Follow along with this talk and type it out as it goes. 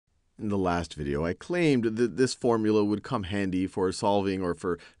In the last video, I claimed that this formula would come handy for solving or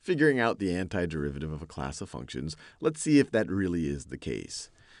for figuring out the antiderivative of a class of functions. Let's see if that really is the case.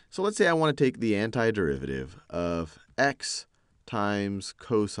 So let's say I want to take the antiderivative of x times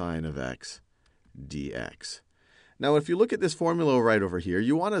cosine of x dx. Now, if you look at this formula right over here,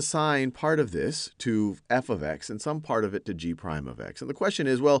 you want to assign part of this to f of x and some part of it to g prime of x. And the question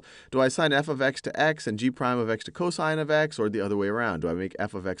is, well, do I assign f of x to x and g prime of x to cosine of x, or the other way around? Do I make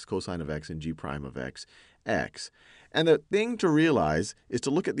f of x cosine of x and g prime of x x? And the thing to realize is to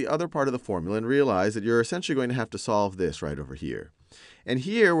look at the other part of the formula and realize that you're essentially going to have to solve this right over here. And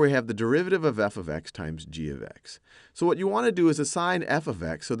here we have the derivative of f of x times g of x. So what you want to do is assign f of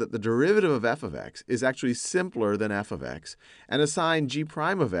x so that the derivative of f of x is actually simpler than f of x, and assign g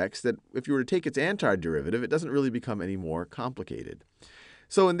prime of x that if you were to take its antiderivative, it doesn't really become any more complicated.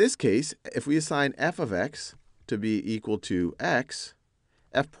 So in this case, if we assign f of x to be equal to x,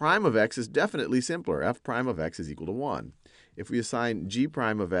 f prime of x is definitely simpler. F prime of x is equal to 1. If we assign g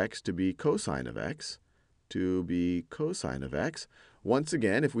prime of x to be cosine of x, once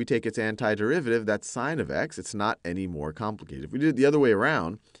again, if we take its antiderivative, that's sine of x. It's not any more complicated. If we did it the other way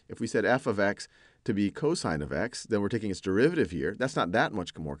around, if we said f of x to be cosine of x, then we're taking its derivative here. That's not that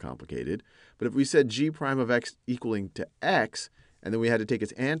much more complicated. But if we said g prime of x equaling to x, and then we had to take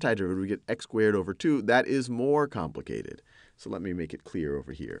its antiderivative, we get x squared over 2, that is more complicated. So let me make it clear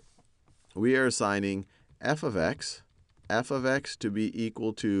over here. We are assigning f of x to be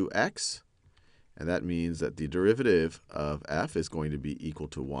equal to x. And that means that the derivative of f is going to be equal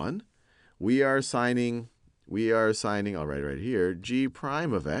to 1. We are assigning, I'll write right here, g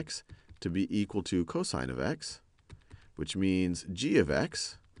prime of x to be equal to cosine of x, which means g of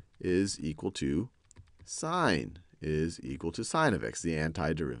x is equal to sine of x, the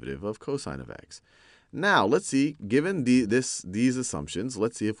antiderivative of cosine of x. Now, let's see, given these assumptions,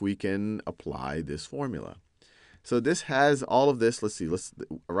 let's see if we can apply this formula. So this has all of this. Let's see. The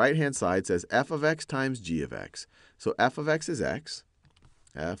right-hand side says f of x times g of x. So f of x is x.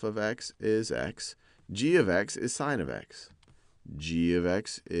 F of x is x. G of x is sine of x. G of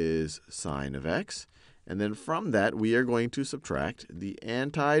x is sine of x. And then from that, we are going to subtract the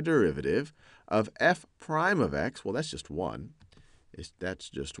antiderivative of f prime of x. Well, that's just 1. That's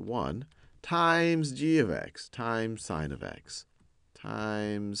just 1 times g of x times sine of x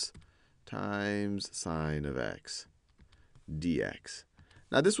times sine of x dx.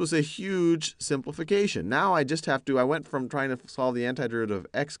 Now, this was a huge simplification. Now I went from trying to solve the antiderivative of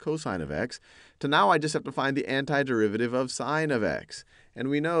x cosine of x to now I just have to find the antiderivative of sine of x. And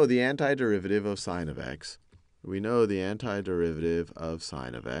we know the antiderivative of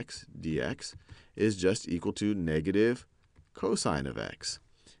sine of x. Dx is just equal to negative cosine of x.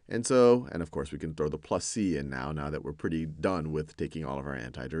 And of course, we can throw the plus c in now that we're pretty done with taking all of our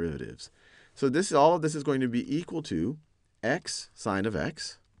antiderivatives. So all of this is going to be equal to x sine of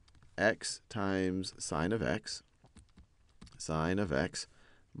x times sine of x,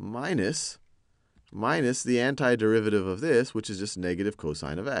 minus the antiderivative of this, which is just negative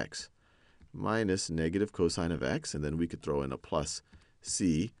cosine of x, minus negative cosine of x. And then we could throw in a plus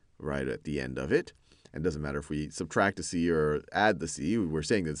c right at the end of it. And it doesn't matter if we subtract the c or add the c. We're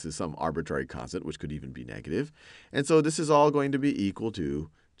saying this is some arbitrary constant, which could even be negative. And so this is all going to be equal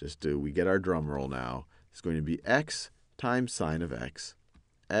to, we get our drum roll now, it's going to be x times sine of x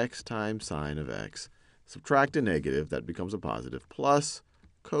times sine of x, subtract a negative, that becomes a positive, plus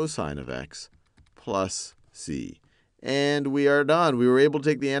cosine of x plus c. And we are done. We were able to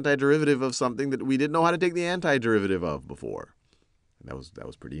take the antiderivative of something that we didn't know how to take the antiderivative of before. And that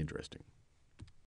was pretty interesting.